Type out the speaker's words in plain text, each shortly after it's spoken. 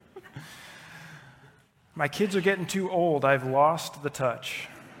My kids are getting too old. I've lost the touch.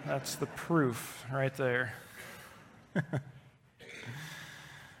 That's the proof right there.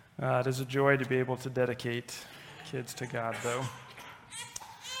 It is a joy to be able to dedicate kids to God, though.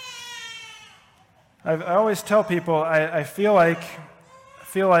 I always tell people I feel like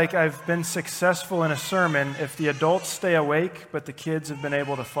I've been successful in a sermon if the adults stay awake, but the kids have been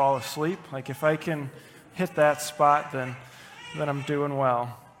able to fall asleep. Like if I can hit that spot, then I'm doing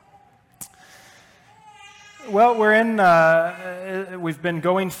well. Well, we've been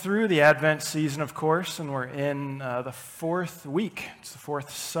going through the Advent season, of course, and we're in the fourth week. It's the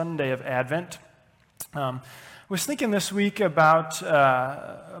fourth Sunday of Advent. I was thinking this week about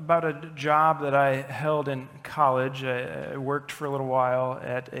a job that I held in college. I worked for a little while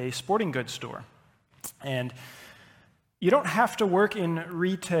at a sporting goods store. And you don't have to work in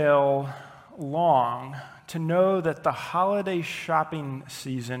retail long to know that the holiday shopping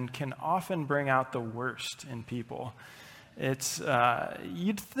season can often bring out the worst in people. It's,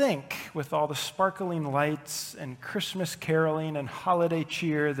 you'd think, with all the sparkling lights and Christmas caroling and holiday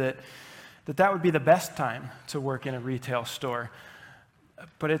cheer, that would be the best time to work in a retail store.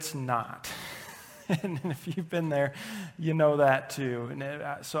 But it's not. And if you've been there, you know that too.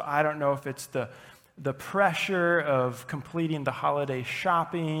 And so I don't know if it's the pressure of completing the holiday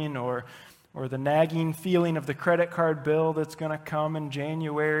shopping or the nagging feeling of the credit card bill that's going to come in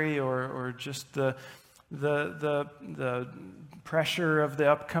January, or just the pressure of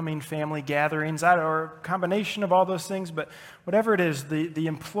the upcoming family gatherings, or a combination of all those things. But whatever it is, the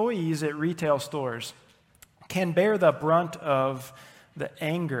employees at retail stores can bear the brunt of the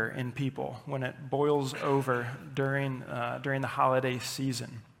anger in people when it boils over during the holiday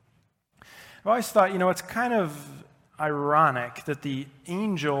season. I've always thought, it's kind of ironic that the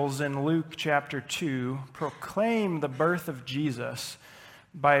angels in Luke chapter 2 proclaim the birth of Jesus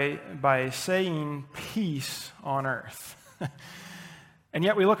by saying peace on earth. And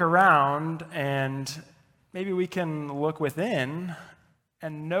yet we look around and maybe we can look within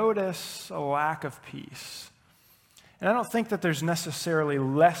and notice a lack of peace. And I don't think that there's necessarily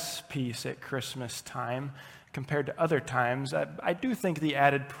less peace at Christmas time compared to other times. I do think the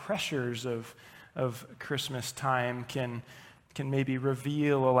added pressures of Christmas time can maybe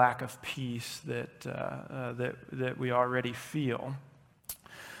reveal a lack of peace that we already feel.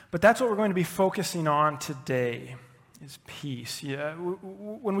 But that's what we're going to be focusing on today, is peace. Yeah,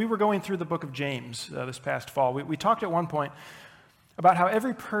 when we were going through the book of James this past fall, we talked at one point about how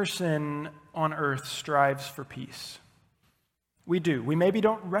every person on earth strives for peace. We do. We maybe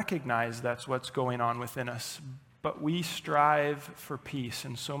don't recognize that's what's going on within us, but we strive for peace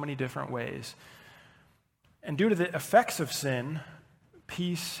in so many different ways. And due to the effects of sin,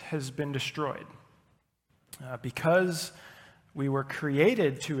 peace has been destroyed. Because we were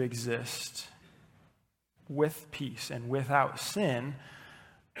created to exist with peace and without sin,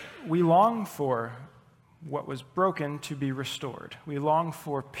 we long for what was broken to be restored. We long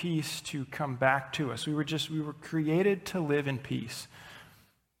for peace to come back to us. We were created to live in peace.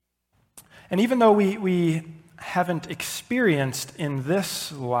 And even though we haven't experienced in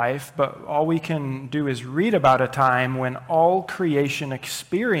this life, but all we can do is read about a time when all creation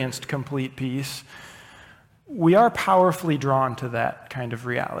experienced complete peace, we are powerfully drawn to that kind of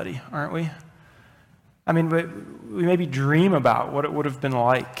reality, aren't we? I mean, we maybe dream about what it would have been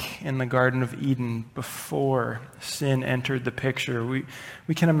like in the Garden of Eden before sin entered the picture. We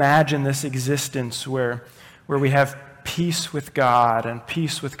can imagine this existence where we have peace with God and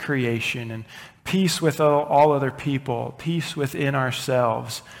peace with creation and peace with all other people, peace within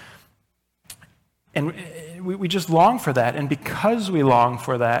ourselves. And we just long for that. And because we long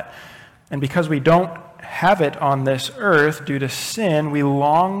for that, and because we don't have it on this earth due to sin, we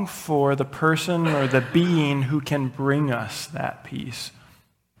long for the person or the being who can bring us that peace.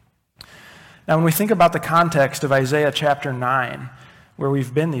 Now, when we think about the context of Isaiah chapter 9, where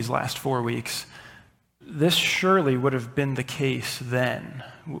we've been these last 4 weeks, this surely would have been the case then.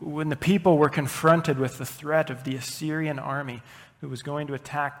 When the people were confronted with the threat of the Assyrian army who was going to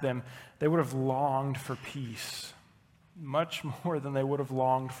attack them, they would have longed for peace, much more than they would have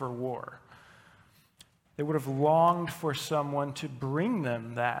longed for war. They would have longed for someone to bring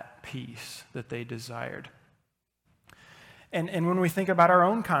them that peace that they desired. And when we think about our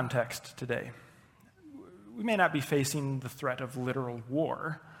own context today, we may not be facing the threat of literal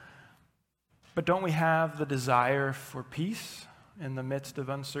war, but don't we have the desire for peace in the midst of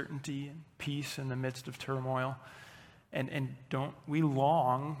uncertainty, and peace in the midst of turmoil? And don't we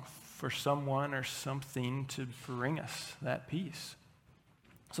long for someone or something to bring us that peace?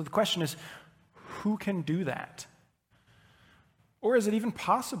 So the question is, who can do that? Or is it even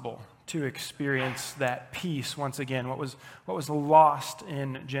possible to experience that peace once again, what was lost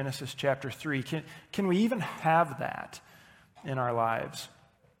in Genesis chapter 3. Can we even have that in our lives?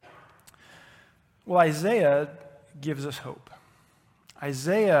 Well, Isaiah gives us hope.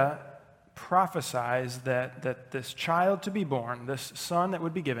 Isaiah prophesies that this child to be born, this son that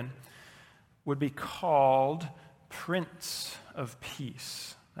would be given, would be called Prince of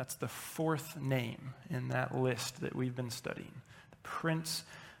Peace. That's the fourth name in that list that we've been studying, the Prince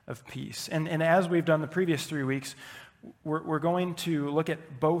of Peace. And as we've done the previous 3 weeks, we're going to look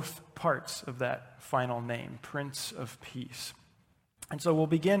at both parts of that final name, Prince of Peace. And so we'll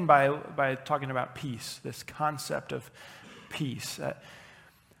begin by talking about peace, this concept of peace.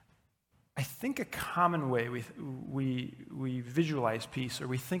 I think a common way we visualize peace, or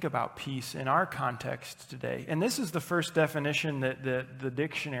we think about peace in our context today, and this is the first definition that the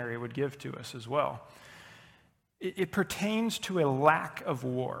dictionary would give to us as well. It pertains to a lack of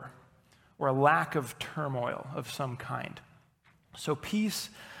war or a lack of turmoil of some kind. So peace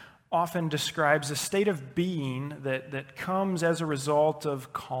often describes a state of being that comes as a result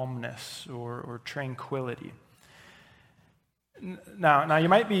of calmness or tranquility. Now you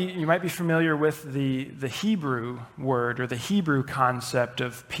might be familiar with the Hebrew word or the Hebrew concept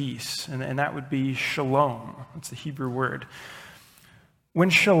of peace, and that would be shalom. That's the Hebrew word.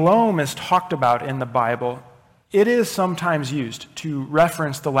 When shalom is talked about in the Bible, it is sometimes used to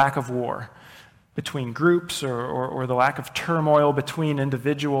reference the lack of war between groups or the lack of turmoil between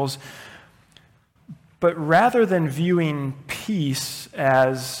individuals. But rather than viewing peace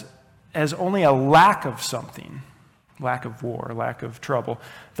as only a lack of something, lack of war, lack of trouble,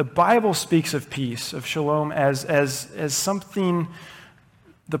 the Bible speaks of peace, of shalom, as something,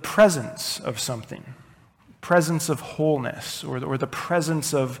 the presence of something, presence of wholeness, or the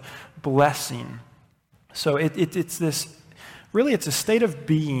presence of blessing. So it's this, really it's a state of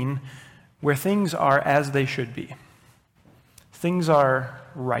being where things are as they should be. Things are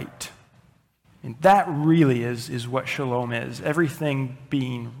right. And that really is what shalom is, everything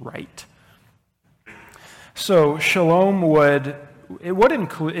being right. So shalom would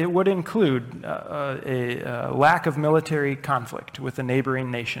include a lack of military conflict with a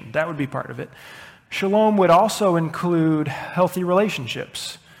neighboring nation. That would be part of it. Shalom would also include healthy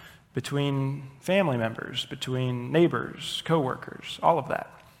relationships between family members, between neighbors, coworkers, all of that.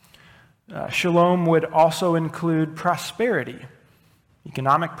 Shalom would also include prosperity,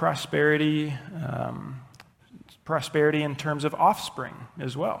 economic prosperity, prosperity in terms of offspring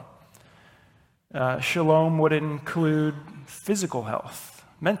as well. Shalom would include physical health,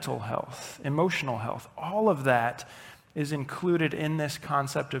 mental health, emotional health. All of that is included in this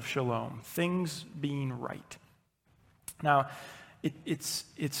concept of shalom, things being right. Now, it's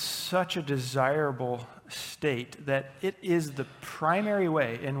such a desirable state that it is the primary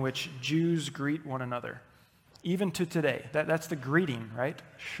way in which Jews greet one another, even to today. That's the greeting, right?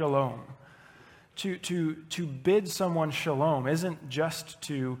 Shalom. To bid someone shalom isn't just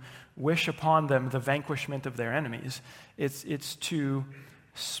to wish upon them the vanquishment of their enemies. It's to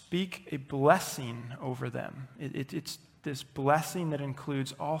speak a blessing over them. It's this blessing that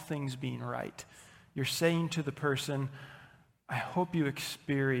includes all things being right. You're saying to the person, I hope you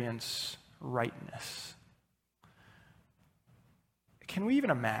experience rightness. Can we even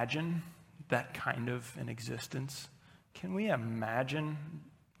imagine that kind of an existence? Can we imagine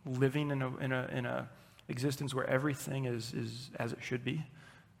living in a existence where everything is as it should be?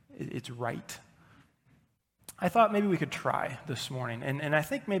 It's right. I thought maybe we could try this morning. And I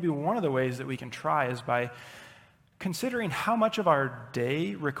think maybe one of the ways that we can try is by considering how much of our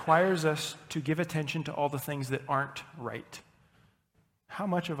day requires us to give attention to all the things that aren't right. How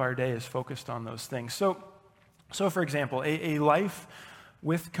much of our day is focused on those things? So for example, a life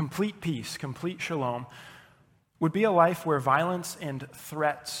with complete peace, complete shalom, would be a life where violence and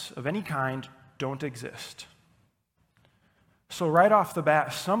threats of any kind don't exist. So right off the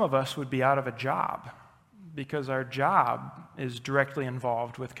bat, some of us would be out of a job because our job is directly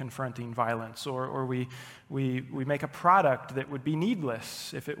involved with confronting violence, or we make a product that would be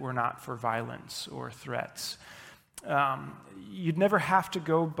needless if it were not for violence or threats. You'd never have to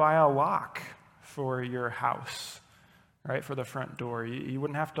go buy a lock for your house, right, for the front door. You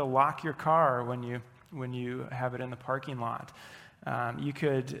wouldn't have to lock your car when you have it in the parking lot. You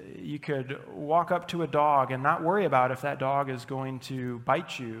could walk up to a dog and not worry about if that dog is going to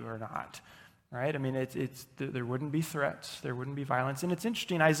bite you or not, right? I mean, there wouldn't be threats, there wouldn't be violence. And it's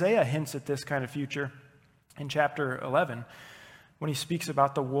interesting, Isaiah hints at this kind of future in chapter 11 when he speaks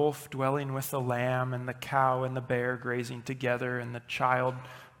about the wolf dwelling with the lamb and the cow and the bear grazing together and the child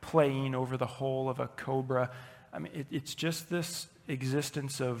playing over the hole of a cobra. I mean, it's just this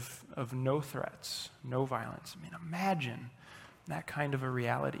existence of no threats, no violence. I mean, imagine that kind of a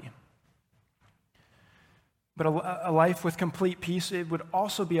reality. But a life with complete peace, it would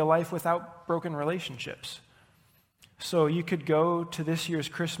also be a life without broken relationships. So you could go to this year's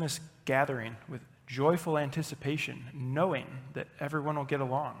Christmas gathering with joyful anticipation, knowing that everyone will get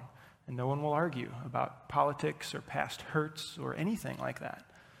along and no one will argue about politics or past hurts or anything like that.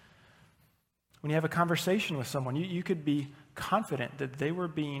 When you have a conversation with someone, you could be confident that they were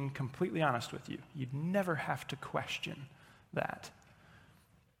being completely honest with you. You'd never have to question that.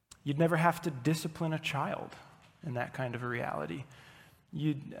 You'd never have to discipline a child in that kind of a reality.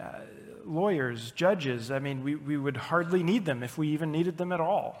 Lawyers, judges, I mean, we would hardly need them if we even needed them at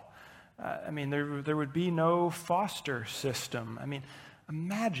all. There would be no foster system. I mean,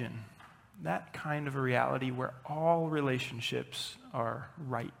 imagine that kind of a reality where all relationships are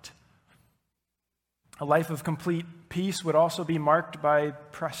right. A life of complete peace would also be marked by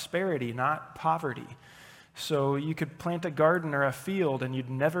prosperity, not poverty. So you could plant a garden or a field and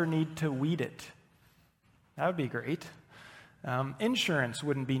you'd never need to weed it. That would be great. Insurance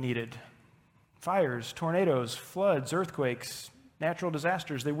wouldn't be needed. Fires, tornadoes, floods, earthquakes, natural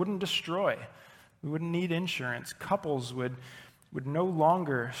disasters, they wouldn't destroy. We wouldn't need insurance. Couples would no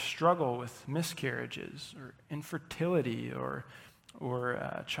longer struggle with miscarriages or infertility or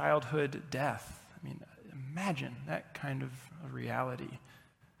childhood death. I mean, imagine that kind of a reality.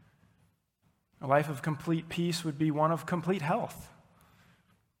 A life of complete peace would be one of complete health.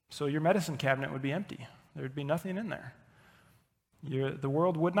 So your medicine cabinet would be empty. There would be nothing in there. The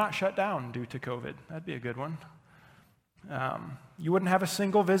world would not shut down due to COVID. That'd be a good one. You wouldn't have a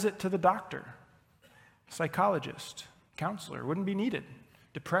single visit to the doctor, psychologist, counselor. Wouldn't be needed.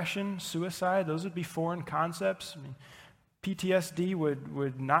 Depression, suicide, those would be foreign concepts. I mean, PTSD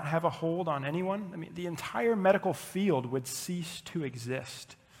would not have a hold on anyone. I mean, the entire medical field would cease to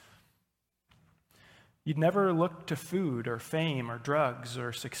exist. You'd never look to food or fame or drugs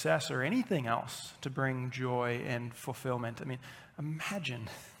or success or anything else to bring joy and fulfillment. I mean, imagine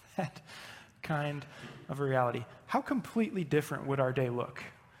that kind of a reality. How completely different would our day look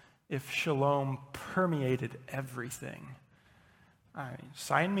if shalom permeated everything? I mean,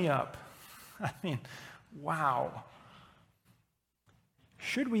 sign me up. I mean, wow.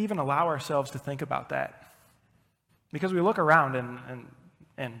 Should we even allow ourselves to think about that? Because we look around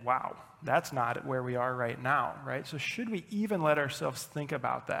and wow, that's not where we are right now, right? So should we even let ourselves think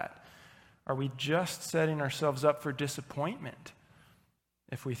about that? Are we just setting ourselves up for disappointment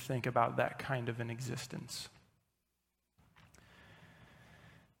if we think about that kind of an existence?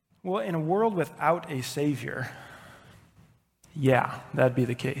 Well, in a world without a Savior, yeah, that'd be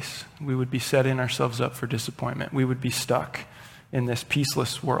the case. We would be setting ourselves up for disappointment. We would be stuck in this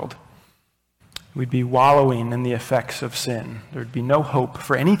peaceless world. We'd be wallowing in the effects of sin. There'd be no hope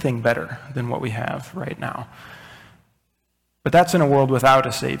for anything better than what we have right now. But that's in a world without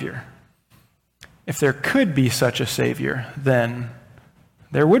a Savior. If there could be such a Savior, then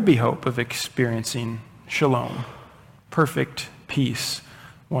there would be hope of experiencing shalom, perfect peace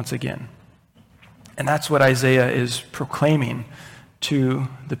once again. And that's what Isaiah is proclaiming to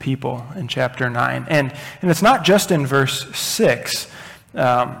the people in chapter 9. And it's not just in verse 6.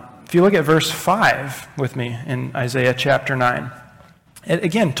 If you look at verse 5 with me in Isaiah chapter 9, it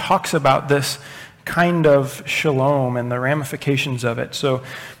again talks about this kind of shalom and the ramifications of it. So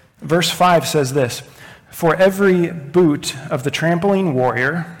verse 5 says this: "For every boot of the trampling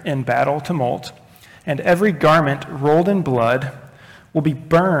warrior in battle tumult, and every garment rolled in blood will be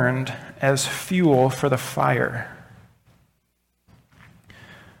burned as fuel for the fire."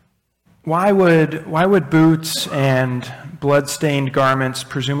 Why would boots and blood-stained garments,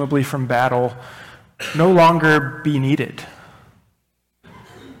 presumably from battle, no longer be needed?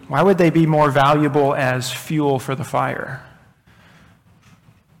 Why would they be more valuable as fuel for the fire?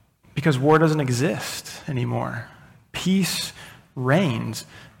 Because war doesn't exist anymore. Peace reigns.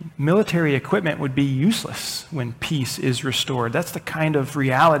 Military equipment would be useless when peace is restored. That's the kind of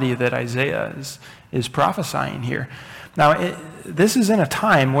reality that Isaiah is prophesying here. Now, this is in a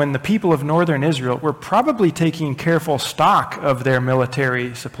time when the people of northern Israel were probably taking careful stock of their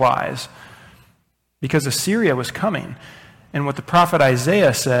military supplies because Assyria was coming. And what the prophet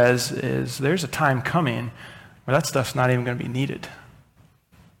Isaiah says is there's a time coming where that stuff's not even going to be needed.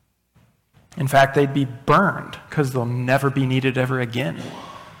 In fact, they'd be burned because they'll never be needed ever again.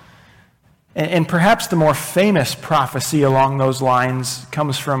 And perhaps the more famous prophecy along those lines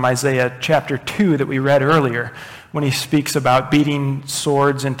comes from Isaiah chapter 2 that we read earlier, when he speaks about beating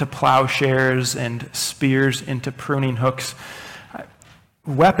swords into plowshares and spears into pruning hooks.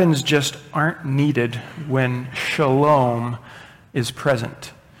 Weapons just aren't needed when shalom is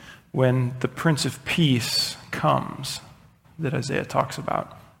present when the Prince of Peace comes that Isaiah talks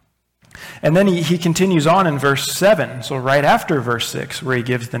about. And then he continues on in verse 7, so right after verse 6, where he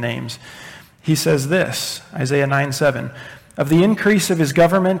gives the names. He says this, Isaiah 9:7, "Of the increase of his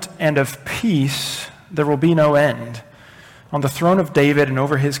government and of peace there will be no end, on the throne of David and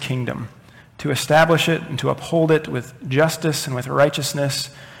over his kingdom, to establish it and to uphold it with justice and with righteousness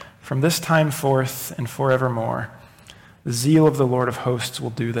from this time forth and forevermore. The zeal of the Lord of hosts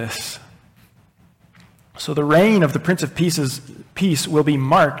will do this." So the reign of the Prince of Peace will be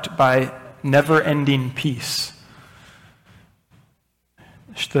marked by never-ending peace.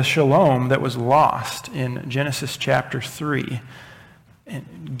 The shalom that was lost in Genesis chapter 3,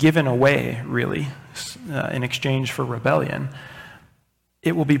 and given away, really, in exchange for rebellion,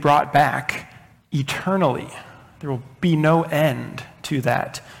 it will be brought back eternally. There will be no end to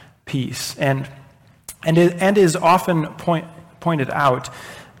that peace. And is often pointed out,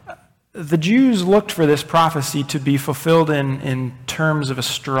 the Jews looked for this prophecy to be fulfilled in terms of a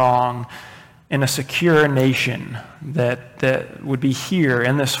strong and a secure nation that would be here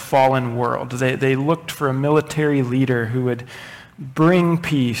in this fallen world. They looked for a military leader who would bring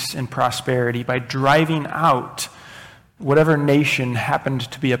peace and prosperity by driving out whatever nation happened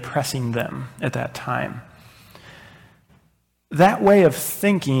to be oppressing them at that time. That way of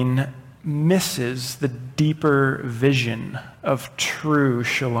thinking misses the deeper vision of true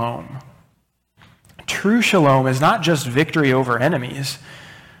shalom. True shalom is not just victory over enemies,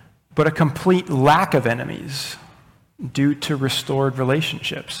 but a complete lack of enemies due to restored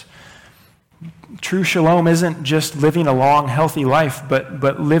relationships. True shalom isn't just living a long, healthy life,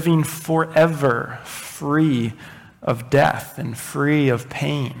 but living forever free of death and free of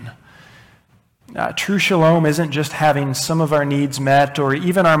pain. True shalom isn't just having some of our needs met or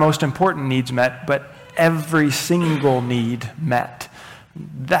even our most important needs met, but every single need met.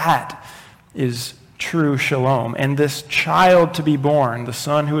 That is true shalom. And this child to be born, the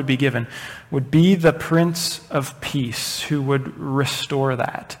son who would be given, would be the Prince of Peace who would restore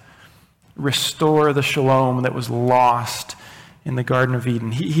that. Restore the shalom that was lost in the Garden of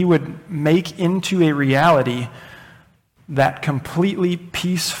Eden. He would make into a reality that completely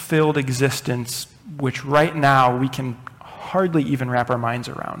peace-filled existence, which right now we can hardly even wrap our minds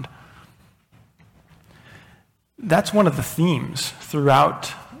around. That's one of the themes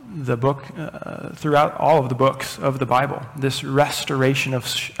throughout the book, throughout all of the books of the Bible, this restoration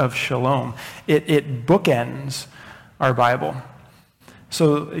of shalom. It bookends our Bible.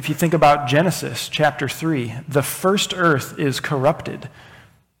 So if you think about Genesis chapter 3, the first earth is corrupted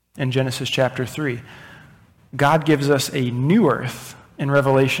in Genesis chapter 3. God gives us a new earth in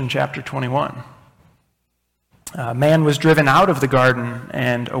Revelation chapter 21. Man was driven out of the garden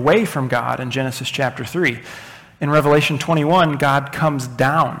and away from God in Genesis chapter 3. In Revelation 21, God comes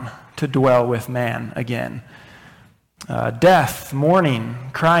down to dwell with man again. Death, mourning,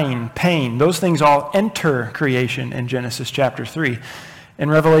 crying, pain, those things all enter creation in Genesis chapter 3. In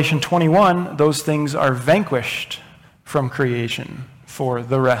Revelation 21, those things are vanquished from creation for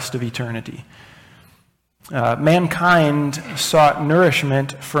the rest of eternity. Mankind sought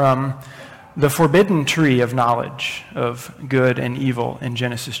nourishment from the forbidden tree of knowledge of good and evil in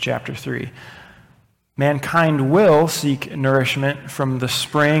Genesis chapter 3. Mankind will seek nourishment from the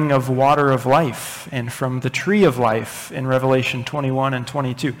spring of water of life and from the tree of life in Revelation 21 and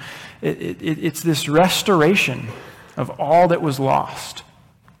 22. It's this restoration of all that was lost.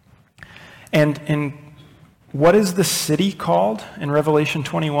 And what is the city called in Revelation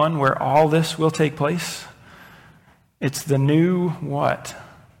 21 where all this will take place? It's the new what?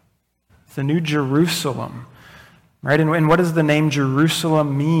 The new Jerusalem, right? And what does the name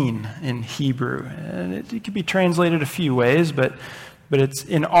Jerusalem mean in Hebrew? It could be translated a few ways, but it's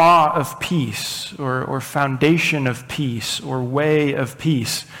in awe of peace, or foundation of peace, or way of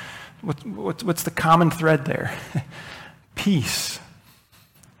peace. What's the common thread there? Peace.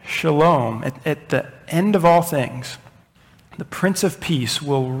 Shalom. At the end of all things, the Prince of Peace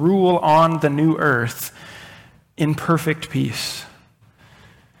will rule on the new earth in perfect peace.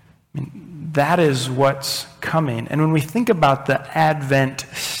 I mean, that is what's coming. And when we think about the Advent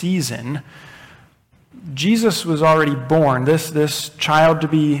season, Jesus was already born. This child to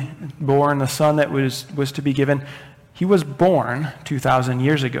be born, the son that was to be given, he was born 2,000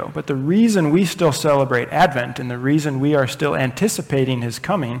 years ago. But the reason we still celebrate Advent and the reason we are still anticipating his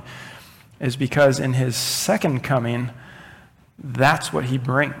coming is because in his second coming, that's what he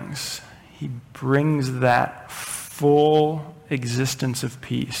brings. He brings that full existence of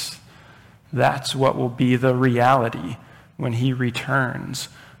peace. That's what will be the reality when he returns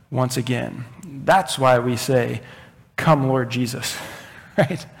once again. That's why we say, come Lord Jesus,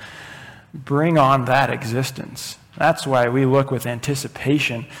 right? Bring on that existence. That's why we look with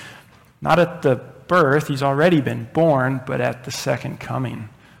anticipation, not at the birth, he's already been born, but at the second coming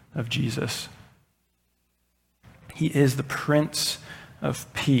of Jesus. He is the Prince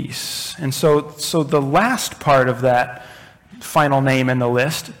of Peace. And so the last part of that final name in the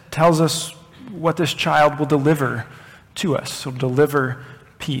list tells us what this child will deliver to us. He'll deliver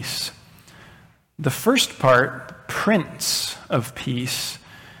peace. The first part, Prince of Peace,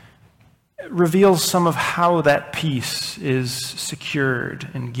 reveals some of how that peace is secured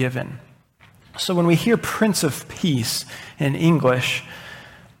and given. So when we hear Prince of Peace in English,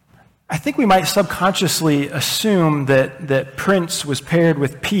 I think we might subconsciously assume that Prince was paired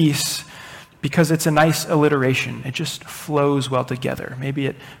with peace because it's a nice alliteration. It just flows well together. Maybe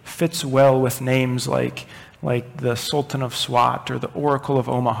it fits well with names like the Sultan of Swat or the Oracle of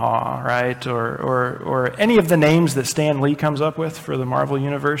Omaha, right? Or any of the names that Stan Lee comes up with for the Marvel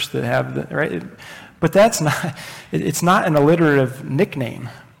Universe that have, right? But it's not an alliterative nickname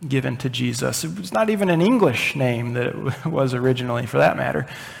given to Jesus. It was not even an English name that it was originally, for that matter.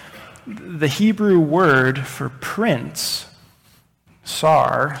 The Hebrew word for prince,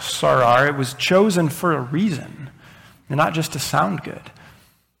 sarar, it was chosen for a reason, and not just to sound good.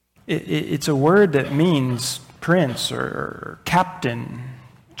 It's a word that means prince or captain,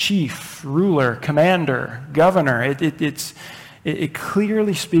 chief, ruler, commander, governor. It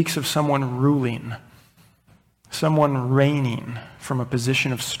clearly speaks of someone ruling, someone reigning from a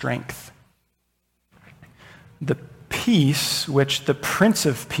position of strength. The peace which the Prince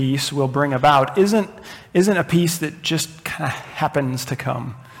of Peace will bring about isn't a peace that just kind of happens to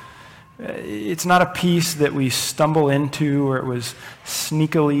come. It's not a peace that we stumble into or it was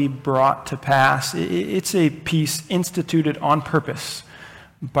sneakily brought to pass. It's a peace instituted on purpose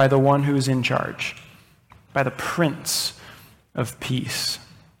by the one who is in charge, by the Prince of Peace.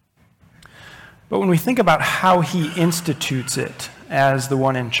 But when we think about how he institutes it as the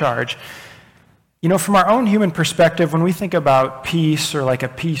one in charge, from our own human perspective, when we think about peace or like a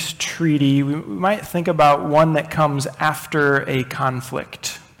peace treaty, we might think about one that comes after a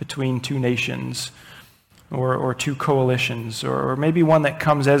conflict between two nations or two coalitions, or maybe one that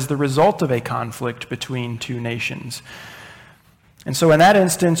comes as the result of a conflict between two nations. And so in that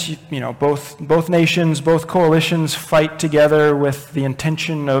instance, both nations, both coalitions fight together with the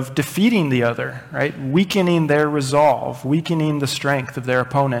intention of defeating the other, right? Weakening their resolve, weakening the strength of their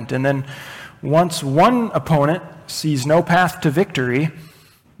opponent. And then once one opponent sees no path to victory,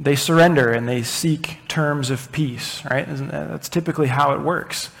 they surrender and they seek terms of peace, right? That's typically how it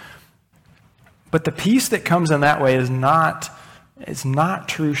works. But the peace that comes in that way is not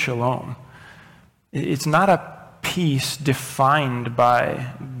true shalom. It's not a peace defined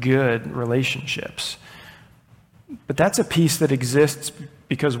by good relationships. But that's a peace that exists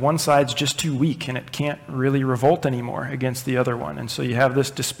because one side's just too weak and it can't really revolt anymore against the other one. And so you have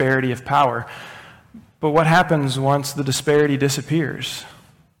this disparity of power. But what happens once the disparity disappears?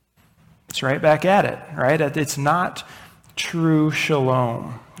 It's right back at it, right? It's not true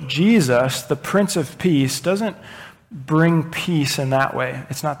shalom. Jesus, the Prince of Peace, doesn't bring peace in that way.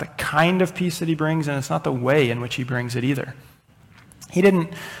 It's not the kind of peace that he brings, and it's not the way in which he brings it either. He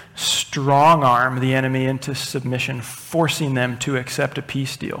didn't strong-arm the enemy into submission, forcing them to accept a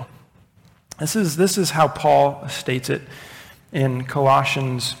peace deal. This is how Paul states it in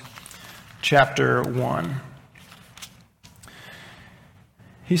Colossians chapter 1.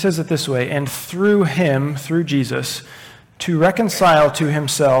 He says it this way, "And through him, through Jesus, to reconcile to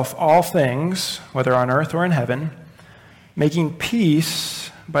himself all things, whether on earth or in heaven, making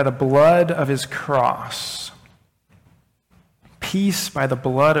peace by the blood of his cross." Peace by the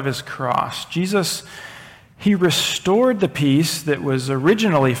blood of his cross. Jesus, he restored the peace that was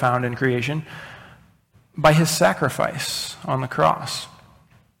originally found in creation by his sacrifice on the cross.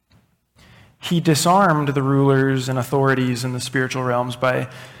 He disarmed the rulers and authorities in the spiritual realms by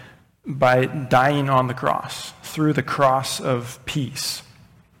dying on the cross, through the cross of peace.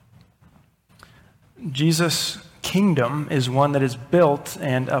 Jesus' kingdom is one that is built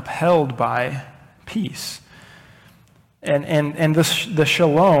and upheld by peace. And the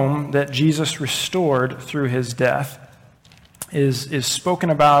shalom that Jesus restored through his death is spoken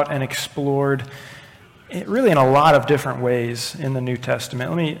about and explored really in a lot of different ways in the New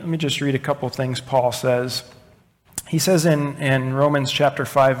Testament. Let me just read a couple things Paul says. He says in Romans chapter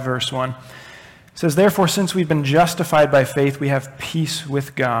 5, verse 1, it says, "Therefore, since we've been justified by faith, we have peace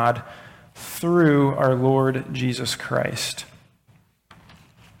with God through our Lord Jesus Christ."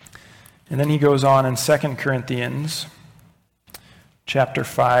 And then he goes on in 2 Corinthians chapter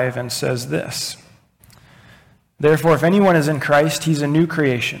 5 and says this, Therefore, if anyone is in Christ, he's a new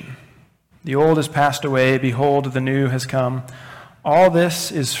creation. The old has passed away, behold, the new has come. All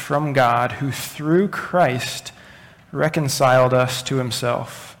this is from God, who through Christ reconciled us to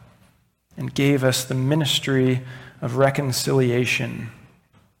himself and gave us the ministry of reconciliation.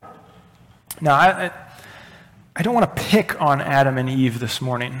 Now, I don't want to pick on Adam and Eve this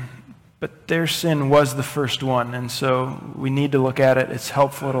morning, but their sin was the first one, and so we need to look at it. It's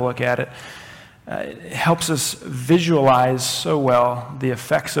helpful to look at it. It helps us visualize so well the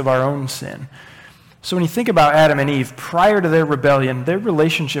effects of our own sin. So when you think about Adam and Eve, prior to their rebellion, their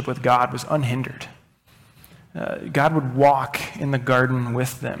relationship with God was unhindered. God would walk in the garden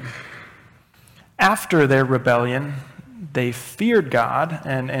with them. After their rebellion, they feared God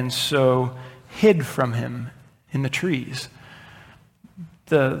and so hid from him in the trees.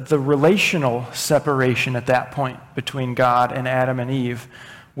 The relational separation at that point between God and Adam and Eve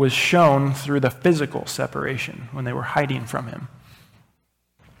was shown through the physical separation when they were hiding from him.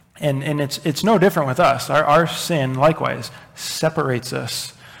 And it's no different with us. Our sin, likewise, separates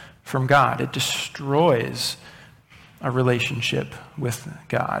us from God. It destroys our relationship with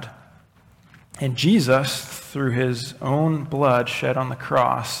God. And Jesus, through his own blood shed on the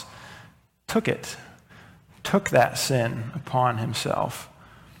cross, took that sin upon himself.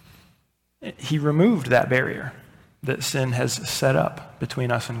 He removed that barrier that sin has set up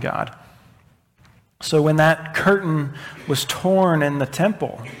between us and God. So when that curtain was torn in the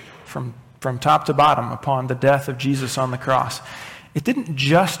temple from top to bottom upon the death of Jesus on the cross, it didn't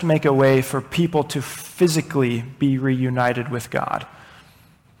just make a way for people to physically be reunited with God.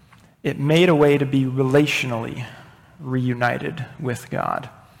 It made a way to be relationally reunited with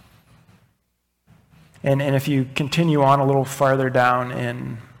God. And if you continue on a little farther down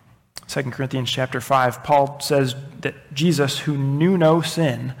in 2 Corinthians chapter 5, Paul says that Jesus, who knew no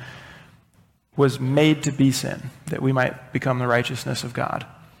sin, was made to be sin, that we might become the righteousness of God.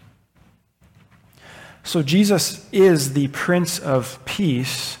 So Jesus is the Prince of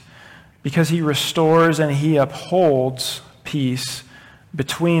Peace because he restores and he upholds peace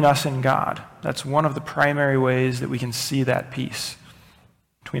between us and God. That's one of the primary ways that we can see that peace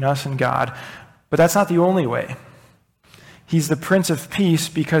between us and God. But that's not the only way. He's the Prince of Peace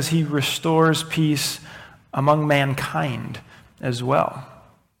because he restores peace among mankind as well.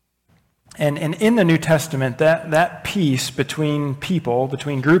 And in the New Testament, that peace between people,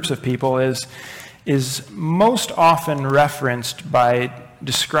 between groups of people, is most often referenced by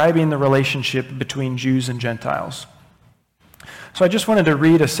describing the relationship between Jews and Gentiles. So I just wanted to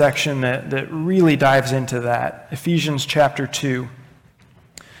read a section that really dives into that, Ephesians chapter 2.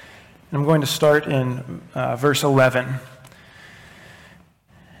 And I'm going to start in verse 11.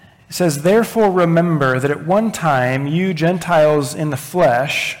 It says, "Therefore remember that at one time you Gentiles in the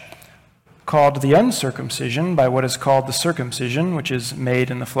flesh, called the uncircumcision by what is called the circumcision, which is made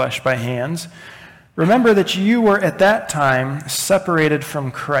in the flesh by hands, remember that you were at that time separated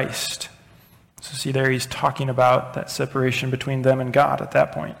from Christ." So see there, he's talking about that separation between them and God at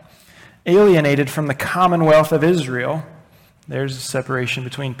that point. "Alienated from the commonwealth of Israel." There's a separation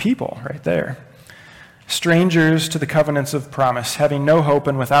between people right there. "Strangers to the covenants of promise, having no hope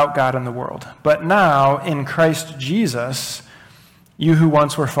and without God in the world. But now, in Christ Jesus, you who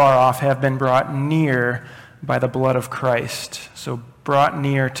once were far off have been brought near by the blood of Christ." So brought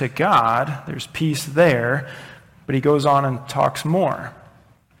near to God, there's peace there, but he goes on and talks more.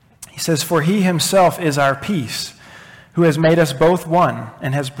 He says, "For he himself is our peace, who has made us both one,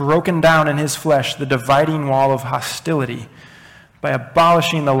 and has broken down in his flesh the dividing wall of hostility, by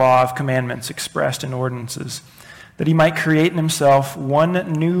abolishing the law of commandments expressed in ordinances, that he might create in himself one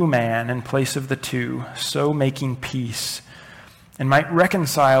new man in place of the two, so making peace, and might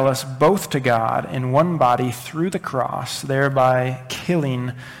reconcile us both to God in one body through the cross, thereby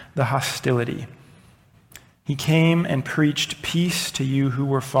killing the hostility. He came and preached peace to you who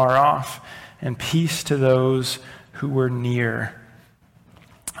were far off, and peace to those who were near."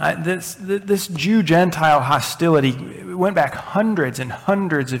 This Jew-Gentile hostility went back hundreds and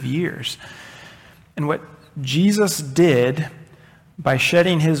hundreds of years. And what Jesus did by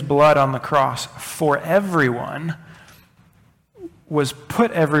shedding his blood on the cross for everyone was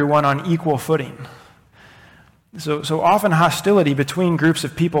put everyone on equal footing. So often hostility between groups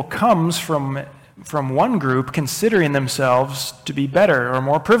of people comes from one group considering themselves to be better or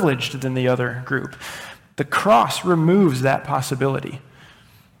more privileged than the other group. The cross removes that possibility.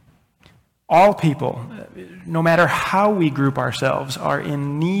 All people, no matter how we group ourselves, are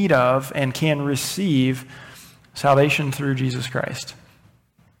in need of and can receive salvation through Jesus Christ.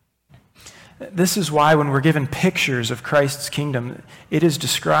 This is why when we're given pictures of Christ's kingdom, it is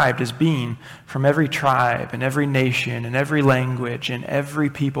described as being from every tribe and every nation and every language and every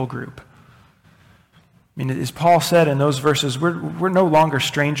people group. I mean, as Paul said in those verses, we're no longer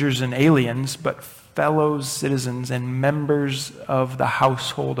strangers and aliens, but fellow citizens and members of the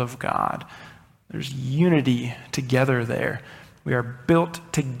household of God. There's unity together there. We are built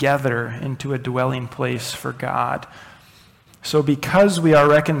together into a dwelling place for God. So because we are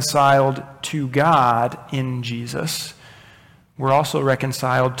reconciled to God in Jesus, we're also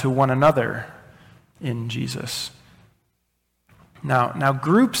reconciled to one another in Jesus. Now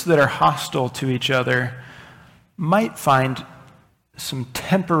groups that are hostile to each other might find some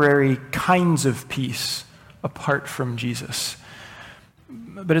temporary kinds of peace apart from Jesus.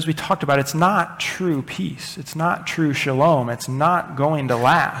 But as we talked about, it's not true peace. It's not true shalom. It's not going to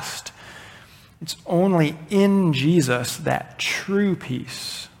last. It's only in Jesus that true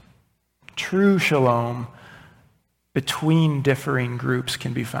peace, true shalom between differing groups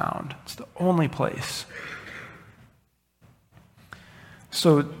can be found. It's the only place.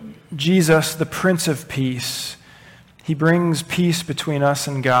 So Jesus, the Prince of Peace, he brings peace between us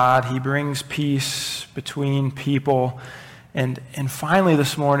and God. He brings peace between people. And finally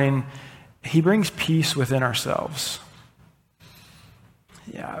this morning, he brings peace within ourselves.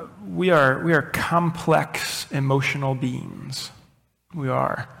 Yeah, we are complex emotional beings. We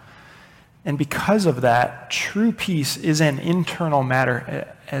are. And because of that, true peace is an internal matter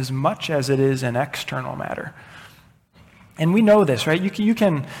as much as it is an external matter. And we know this, right? You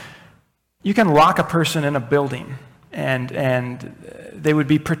can lock a person in a building and they would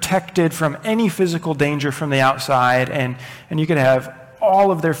be protected from any physical danger from the outside, and you could have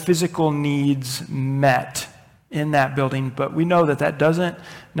all of their physical needs met in that building, but we know that doesn't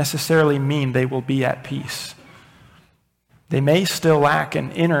necessarily mean they will be at peace. They may still lack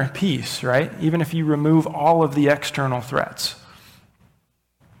an inner peace, right? Even if you remove all of the external threats.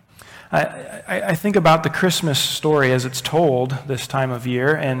 I think about the Christmas story as it's told this time of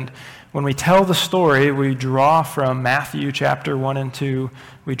year, and when we tell the story, we draw from Matthew chapter 1 and 2.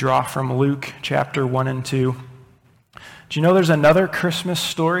 We draw from Luke chapter 1 and 2. Do you know there's another Christmas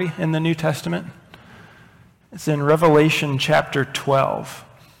story in the New Testament? It's in Revelation chapter 12.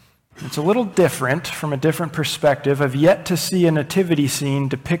 It's a little different, from a different perspective. I've yet to see a nativity scene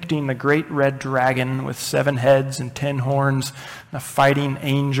depicting the great red dragon with 7 heads and 10 horns, the fighting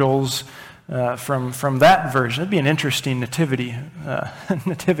angels from that version. It'd be an interesting nativity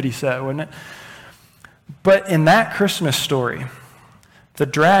set, wouldn't it? But in that Christmas story, the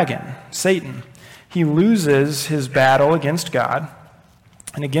dragon, Satan, he loses his battle against God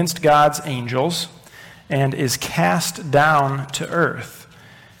and against God's angels and is cast down to earth.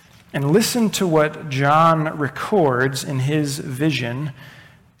 And listen to what John records in his vision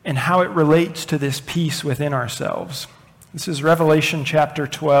and how it relates to this peace within ourselves. This is Revelation chapter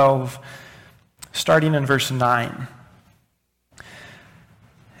 12, starting in verse 9.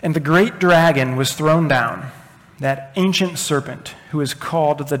 And the great dragon was thrown down, that ancient serpent who is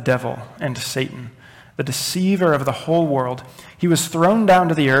called the devil and Satan, the deceiver of the whole world. He was thrown down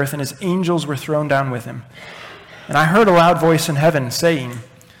to the earth, and his angels were thrown down with him. And I heard a loud voice in heaven saying,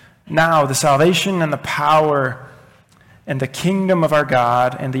 now the salvation and the power and the kingdom of our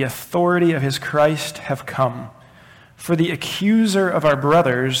God and the authority of his Christ have come. For the accuser of our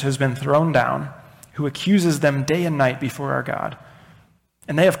brothers has been thrown down, who accuses them day and night before our God.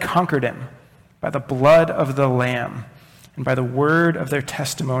 And they have conquered him by the blood of the Lamb and by the word of their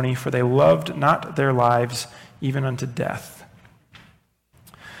testimony, for they loved not their lives even unto death.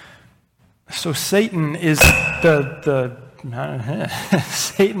 So Satan is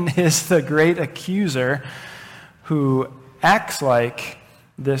Satan is the great accuser who acts like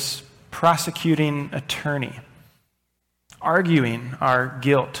this prosecuting attorney, arguing our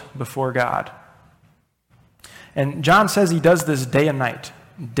guilt before God. And John says he does this day and night.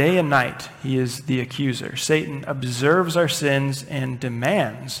 Day and night, he is the accuser. Satan observes our sins and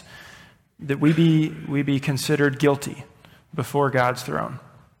demands that we be considered guilty before God's throne.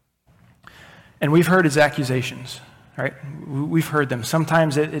 And we've heard his accusations, right? We've heard them.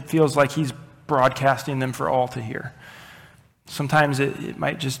 Sometimes it feels like he's broadcasting them for all to hear. Sometimes it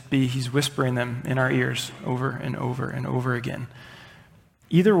might just be he's whispering them in our ears over and over and over again.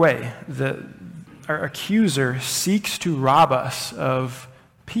 Either way, our accuser seeks to rob us of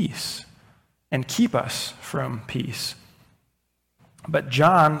peace and keep us from peace. But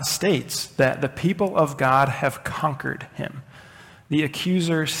John states that the people of God have conquered him. The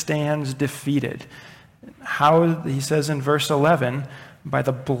accuser stands defeated. How, he says in verse 11, by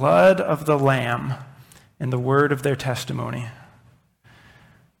the blood of the Lamb and the word of their testimony.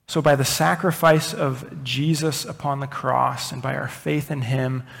 So by the sacrifice of Jesus upon the cross and by our faith in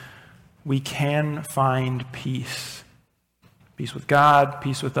him, we can find peace. Peace with God,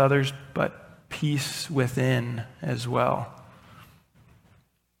 peace with others, but peace within as well.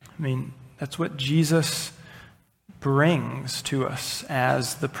 I mean, that's what Jesus brings to us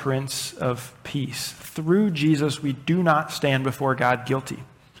as the Prince of Peace. Through Jesus, we do not stand before God guilty.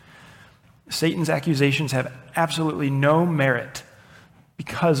 Satan's accusations have absolutely no merit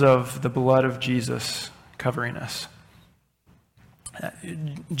because of the blood of Jesus covering us.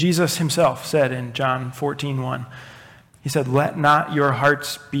 Jesus himself said in John 14:1, he said, "Let not your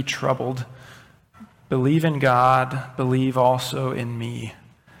hearts be troubled. Believe in God, believe also in me."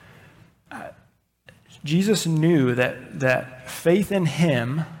 Jesus knew that faith in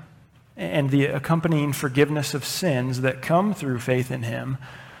him and the accompanying forgiveness of sins that come through faith in him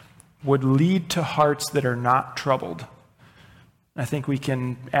would lead to hearts that are not troubled. I think we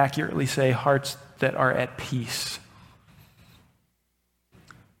can accurately say hearts that are at peace.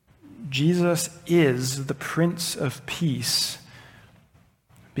 Jesus is the Prince of Peace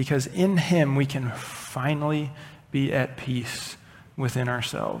because in him we can finally be at peace within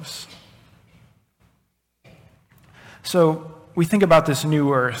ourselves. So we think about this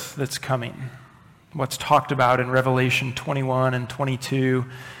new earth that's coming, what's talked about in Revelation 21 and 22,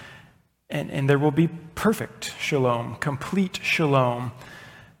 and there will be perfect shalom, complete shalom.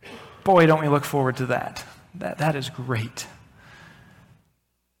 Boy, don't we look forward to that. That is great.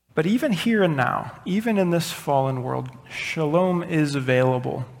 But even here and now, even in this fallen world, shalom is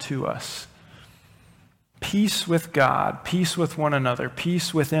available to us. Peace with God, peace with one another,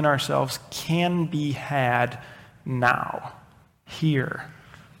 peace within ourselves can be had now, here.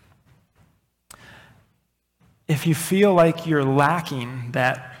 If you feel like you're lacking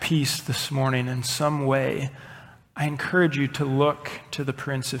that peace this morning in some way, I encourage you to look to the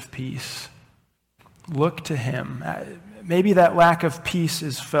Prince of Peace. Look to him. Maybe that lack of peace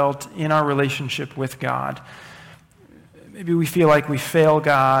is felt in our relationship with God. Maybe we feel like we fail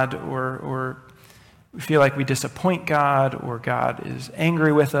God, or we feel like we disappoint God, or God is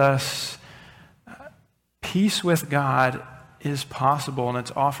angry with us. Peace with God is possible, and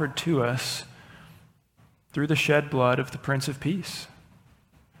it's offered to us through the shed blood of the Prince of Peace.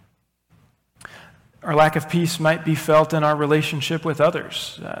 Our lack of peace might be felt in our relationship with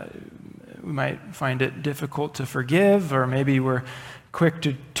others. We might find it difficult to forgive, or maybe we're quick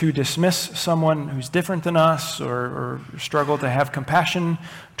to dismiss someone who's different than us, or struggle to have compassion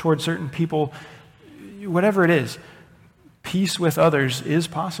toward certain people. Whatever it is, peace with others is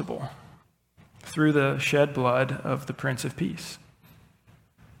possible through the shed blood of the Prince of Peace.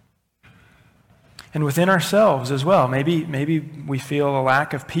 And within ourselves as well. Maybe we feel a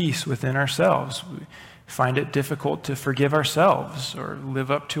lack of peace within ourselves. We find it difficult to forgive ourselves or live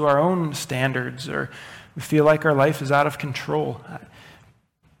up to our own standards, or we feel like our life is out of control.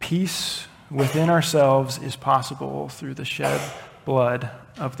 Peace within ourselves is possible through the shed blood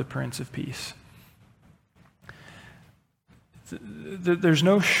of the Prince of Peace. There's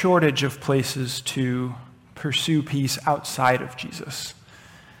no shortage of places to pursue peace outside of Jesus.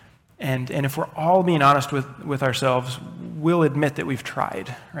 And if we're all being honest with ourselves, we'll admit that we've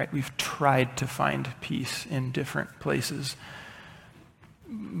tried, right? We've tried to find peace in different places.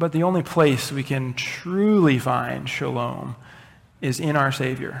 But the only place we can truly find shalom is in our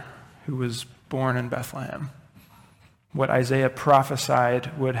Savior, who was born in Bethlehem. What Isaiah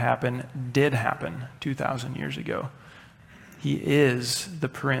prophesied would happen did happen 2,000 years ago. He is the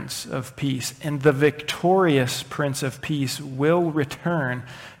Prince of Peace, and the victorious Prince of Peace will return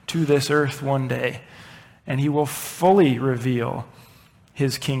to this earth one day, and he will fully reveal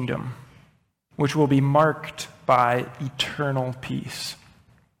his kingdom, which will be marked by eternal peace.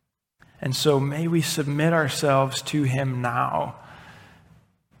 And so may we submit ourselves to him now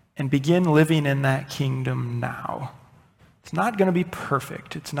and begin living in that kingdom now. It's not going to be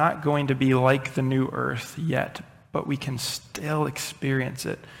perfect. It's not going to be like the new earth yet, but we can still experience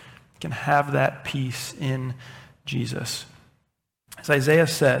it. We can have that peace in Jesus. As Isaiah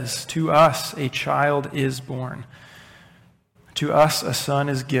says, to us a child is born. To us a son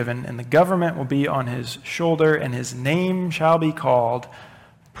is given, and the government will be on his shoulder, and his name shall be called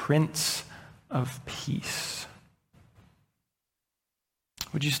Prince of Peace.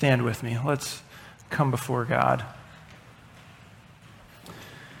 Would you stand with me? Let's come before God.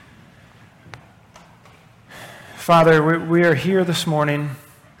 Father, we are here this morning,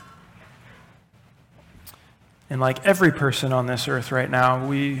 and like every person on this earth right now,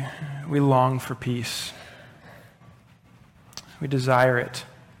 we long for peace. We desire it.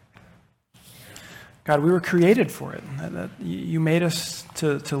 God, we were created for it. That you made us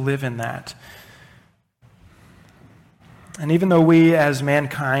to live in that. And even though we as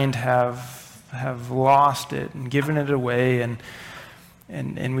mankind have lost it and given it away,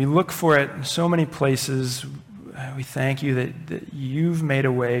 and we look for it in so many places, we thank you that you've made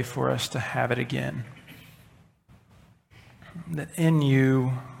a way for us to have it again. That in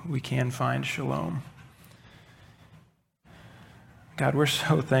you we can find shalom. God, we're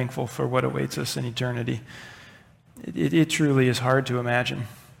so thankful for what awaits us in eternity. It truly is hard to imagine.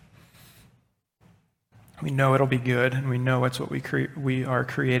 We know it'll be good, and we know it's what we are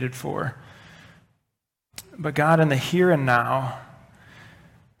created for. But God, in the here and now,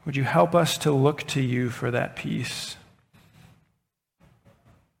 would you help us to look to you for that peace?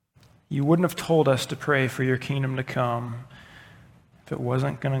 You wouldn't have told us to pray for your kingdom to come if it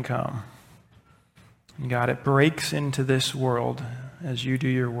wasn't going to come. And God, it breaks into this world as you do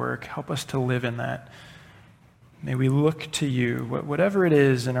your work. Help us to live in that. May we look to you, whatever it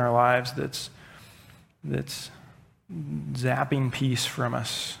is in our lives that's zapping peace from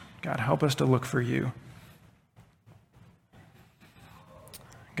us. God, help us to look for you.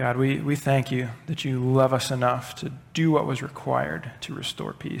 God, we thank you that you love us enough to do what was required to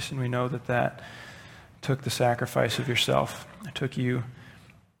restore peace. And we know that took the sacrifice of yourself. It took you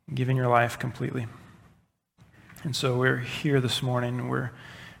giving your life completely. And so we're here this morning. We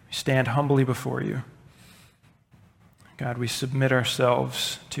stand humbly before you. God, we submit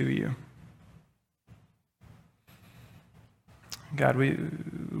ourselves to you. God,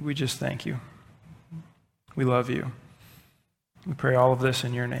 we just thank you. We love you. We pray all of this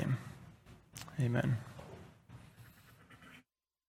in your name. Amen.